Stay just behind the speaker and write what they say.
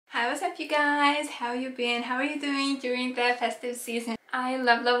what's up you guys? How you been? How are you doing during the festive season? I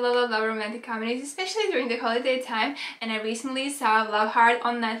love romantic comedies, especially during the holiday time, and I recently saw Love Heart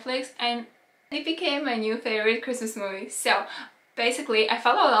on Netflix and it became my new favorite Christmas movie. So basically I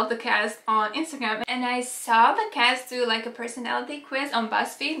follow all of the cast on Instagram and I saw the cast do like a personality quiz on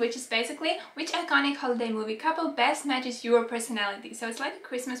BuzzFeed, which is basically which iconic holiday movie couple best matches your personality. So it's like a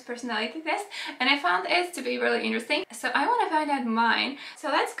Christmas personality test and I found it to be really interesting. So I want to find out mine. So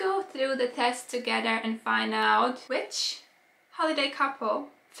let's go through the test together and find out which holiday couple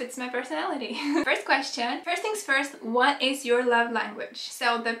fits my personality. First question. First things first, what is your love language?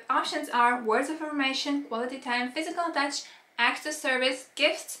 So the options are words of affirmation, quality time, physical touch, acts of service,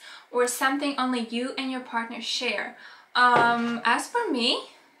 gifts, or something only you and your partner share. As for me,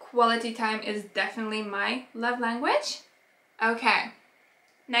 quality time is definitely my love language. Okay,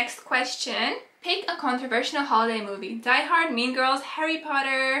 next question. Pick a controversial holiday movie. Die Hard, Mean Girls, Harry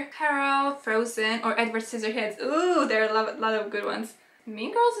Potter, Carol, Frozen, or Edward Scissorhands. Ooh, there are a lot of good ones.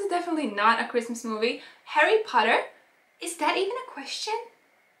 Mean Girls is definitely not a Christmas movie. Harry Potter? Is that even a question?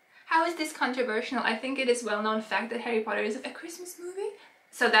 How is this controversial? I think it is well-known fact that Harry Potter is a Christmas movie.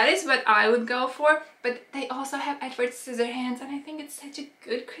 So that is what I would go for. But they also have Edward Scissorhands and I think it's such a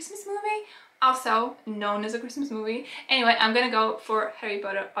good Christmas movie. Also known as a Christmas movie. Anyway, I'm gonna go for Harry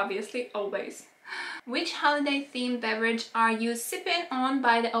Potter, obviously, always. Which holiday themed beverage are you sipping on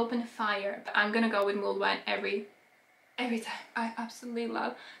by the open fire? I'm gonna go with mulled wine every time. I absolutely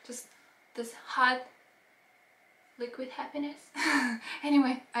love just this hot liquid happiness.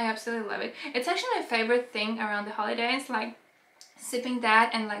 Anyway, I absolutely love it. It's actually my favorite thing around the holidays, like sipping that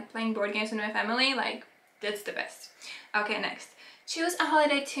and like playing board games with my family. Like, that's the best. Okay, next. Choose a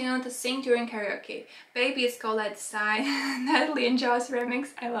holiday tune to sing during karaoke. Baby It's Cold Outside, Natalie and Joss remix,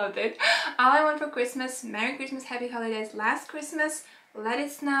 I loved it. All I Want for Christmas, Merry Christmas, Happy Holidays, Last Christmas, Let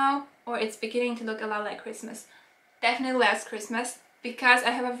It Snow, or It's Beginning to Look a Lot Like Christmas. Definitely Last Christmas, because I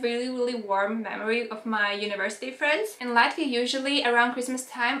have a really warm memory of my university friends. In Latvia, usually around Christmas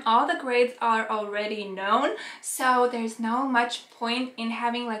time, all the grades are already known, so there's no much point in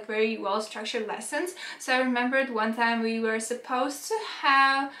having like very well-structured lessons. So I remembered one time we were supposed to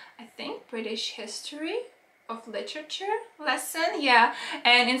have, I think, British history of literature lesson, yeah,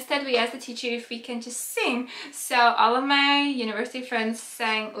 and instead we asked the teacher if we can just sing. So all of my university friends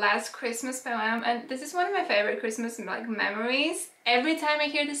sang Last Christmas by Wham, and this is one of my favorite Christmas like memories. Every time I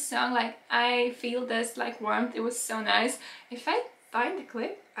hear this song, like I feel this like warmth. It was so nice. If I find the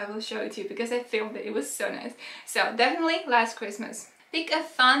clip, I will show it to you because I filmed it. It was so nice. So definitely Last Christmas. Pick a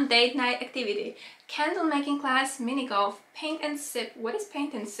fun date night activity. Candle making class, mini golf, paint and sip. What is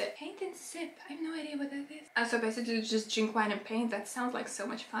paint and sip? Paint and sip. I have no idea what that is. So basically just drink wine and paint. That sounds like so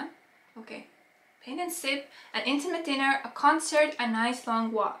much fun. Okay. Paint and sip, an intimate dinner, a concert, a nice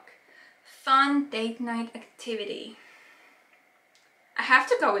long walk. Fun date night activity. I have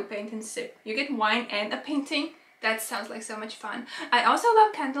to go with paint and sip. You get wine and a painting. That sounds like so much fun. I also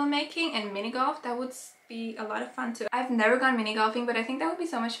love candle making and mini golf. That would be a lot of fun too. I've never gone mini golfing, but I think that would be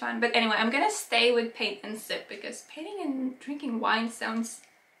so much fun. But anyway, I'm gonna stay with paint and sip because painting and drinking wine sounds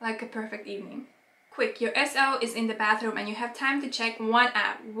like a perfect evening. Quick, your SO is in the bathroom and you have time to check one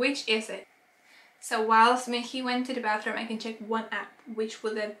app. Which is it? So whilst when he went to the bathroom, I can check one app. Which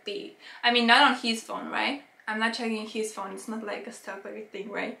would that be? I mean, not on his phone, right? I'm not checking his phone. It's not like a stock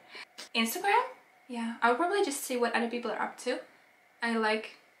thing, right? Instagram? Yeah, I'll probably just see what other people are up to. I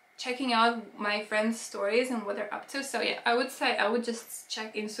like checking out my friends' stories and what they're up to. So yeah, I would say I would just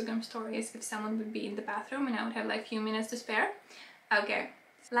check Instagram stories if someone would be in the bathroom and I would have like a few minutes to spare. Okay.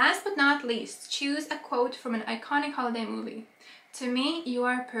 Last but not least, choose a quote from an iconic holiday movie. To me, you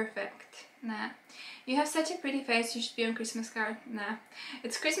are perfect. Nah. You have such a pretty face, you should be on Christmas card. Nah.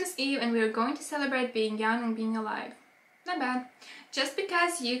 It's Christmas Eve and we are going to celebrate being young and being alive. Not bad. Just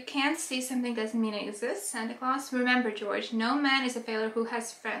because you can't see something doesn't mean it exists. Santa Claus. Remember, George, no man is a failure who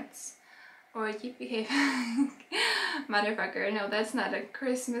has friends. Or you behave. Motherfucker. No, that's not a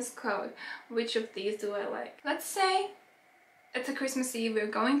Christmas quote. Which of these do I like? Let's say it's a Christmas Eve. We're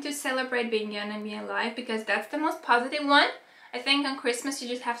going to celebrate being young and being alive because that's the most positive one. I think on Christmas you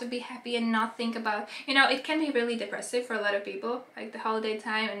just have to be happy and not think about, you know, it can be really depressive for a lot of people, like the holiday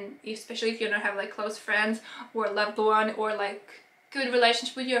time, and especially if you don't have like close friends or loved one or like good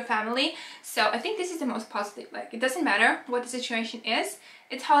relationship with your family. So I think this is the most positive. Like, it doesn't matter what the situation is.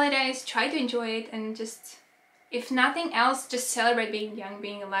 It's holidays, try to enjoy it and just, if nothing else, just celebrate being young,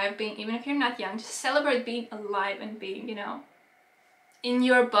 being alive, being, even if you're not young, just celebrate being alive and being, you know, in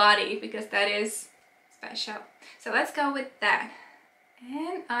your body, because that is special. So let's go with that.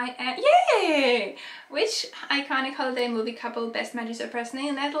 And I am, yay! Which iconic holiday movie couple best matches your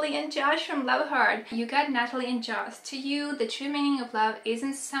personality? Natalie and Josh from Love Heart. You got Natalie and Josh. To you, the true meaning of love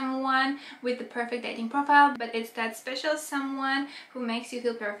isn't someone with the perfect dating profile, but it's that special someone who makes you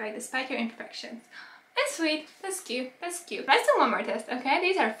feel perfect despite your imperfections. That's sweet, that's cute, that's cute. Let's do one more test, okay?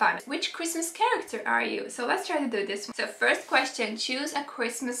 These are fun. Which Christmas character are you? So let's try to do this one. So first question, choose a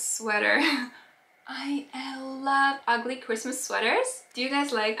Christmas sweater. I love ugly Christmas sweaters. Do you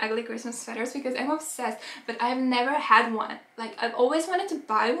guys like ugly Christmas sweaters? Because I'm obsessed, but I've never had one. Like, I've always wanted to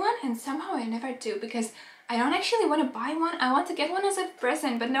buy one and somehow I never do because I don't actually want to buy one. I want to get one as a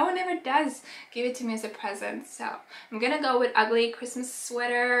present, but no one ever does give it to me as a present. So I'm gonna go with ugly Christmas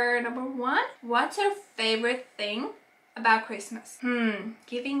sweater number 1. What's your favorite thing about Christmas?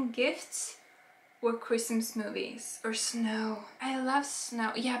 Giving gifts or Christmas movies or snow. I love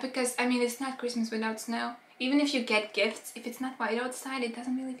snow. Yeah, because I mean, it's not Christmas without snow. Even if you get gifts, if it's not white outside, it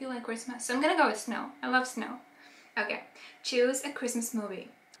doesn't really feel like Christmas. So I'm gonna go with snow. I love snow. Okay, choose a Christmas movie.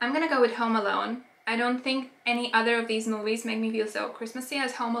 I'm gonna go with Home Alone. I don't think any other of these movies make me feel so Christmassy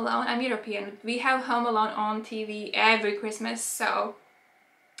as Home Alone. I'm European. We have Home Alone on TV every Christmas, so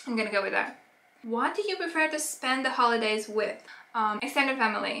I'm gonna go with that. What do you prefer to spend the holidays with? Extended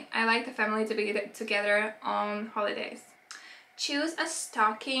family. I like the family to be together on holidays. Choose a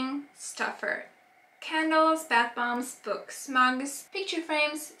stocking stuffer. Candles, bath bombs, books, mugs, picture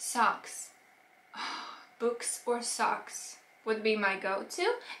frames, socks. Books or socks would be my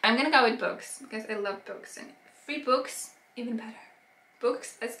go-to. I'm gonna go with books because I love books, and free books, even better.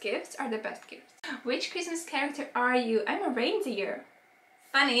 Books as gifts are the best gifts. Which Christmas character are you? I'm a reindeer.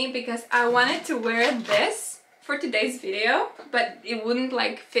 Funny because I wanted to wear this for today's video, but it wouldn't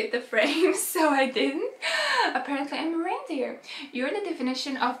like fit the frame, so I didn't. Apparently I'm a reindeer. You're the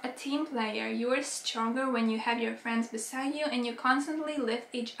definition of a team player. You are stronger when you have your friends beside you and you constantly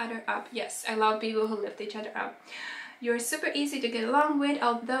lift each other up. Yes, I love people who lift each other up. You're super easy to get along with,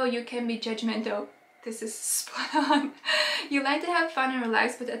 although you can be judgmental. This is spot on. You like to have fun and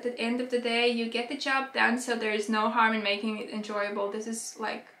relax, but at the end of the day you get the job done, so there is no harm in making it enjoyable. This is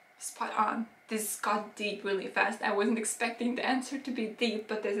like spot on. This got deep really fast. I wasn't expecting the answer to be deep,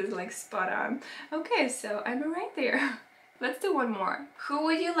 but this is like spot on. Okay, so I'm a reindeer. Let's do one more. Who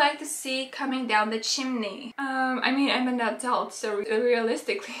would you like to see coming down the chimney? I mean, I'm an adult, so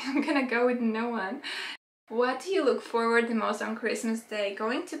realistically I'm gonna go with no one. What do you look forward the most on Christmas Day?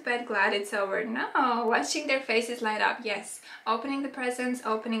 Going to bed glad it's over? No. Watching their faces light up? Yes. Opening the presents,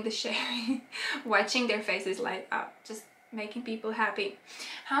 opening the sherry. Watching their faces light up. Just making people happy.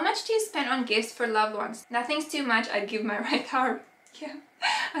 How much do you spend on gifts for loved ones? Nothing's too much. I'd give my right arm. Yeah,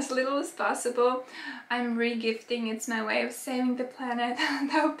 as little as possible. I'm re-gifting. It's my way of saving the planet.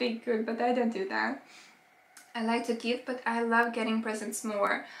 That would be good, but I don't do that. I like to give, but I love getting presents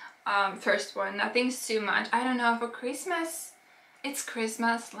more. First one, nothing's too much. I don't know, for Christmas, it's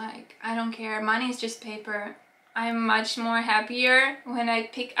Christmas, like, I don't care. Money is just paper. I'm much more happier when I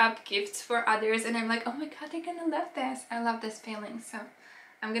pick up gifts for others and I'm like, oh my god, they're gonna love this. I love this feeling, so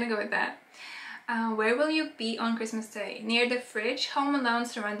I'm gonna go with that. Where will you be on Christmas Day? Near the fridge, home alone,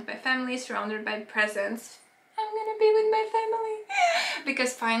 surrounded by family, surrounded by presents. I'm gonna be with my family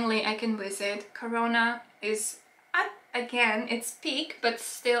because finally I can visit. Corona is again, it's peak, but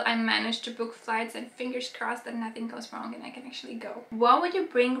still I managed to book flights and fingers crossed that nothing goes wrong and I can actually go. What would you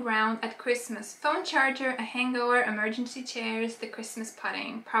bring round at Christmas? Phone charger, a hangover, emergency chairs, the Christmas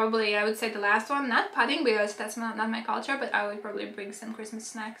pudding. Probably I would say the last one, not pudding because that's not my culture, but I would probably bring some Christmas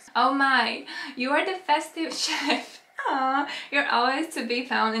snacks. Oh my, you are the festive chef. Aww, you're always to be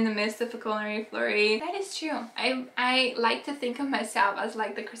found in the midst of a culinary flurry. That is true. I like to think of myself as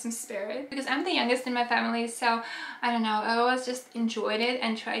like the Christmas spirit because I'm the youngest in my family, so I don't know, I always just enjoyed it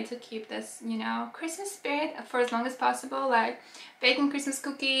and tried to keep this, you know, Christmas spirit for as long as possible, like baking Christmas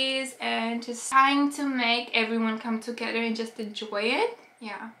cookies and just trying to make everyone come together and just enjoy it.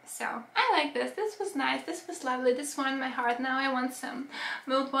 Yeah, so I like this. This was nice. This was lovely. This warmed my heart. Now I want some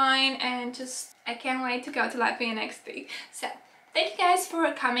mulled wine and just I can't wait to go to Latvia next week. So thank you guys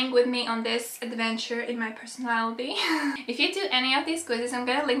for coming with me on this adventure in my personality. If you do any of these quizzes, I'm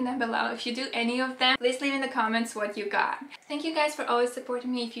gonna link them below. If you do any of them, please leave in the comments what you got. Thank you guys for always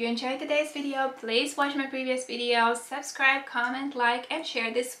supporting me. If you enjoyed today's video, please watch my previous videos, subscribe, comment, like, and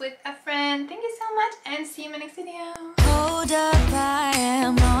share this with a friend. Thank you so much and see you in my next video. Hold up.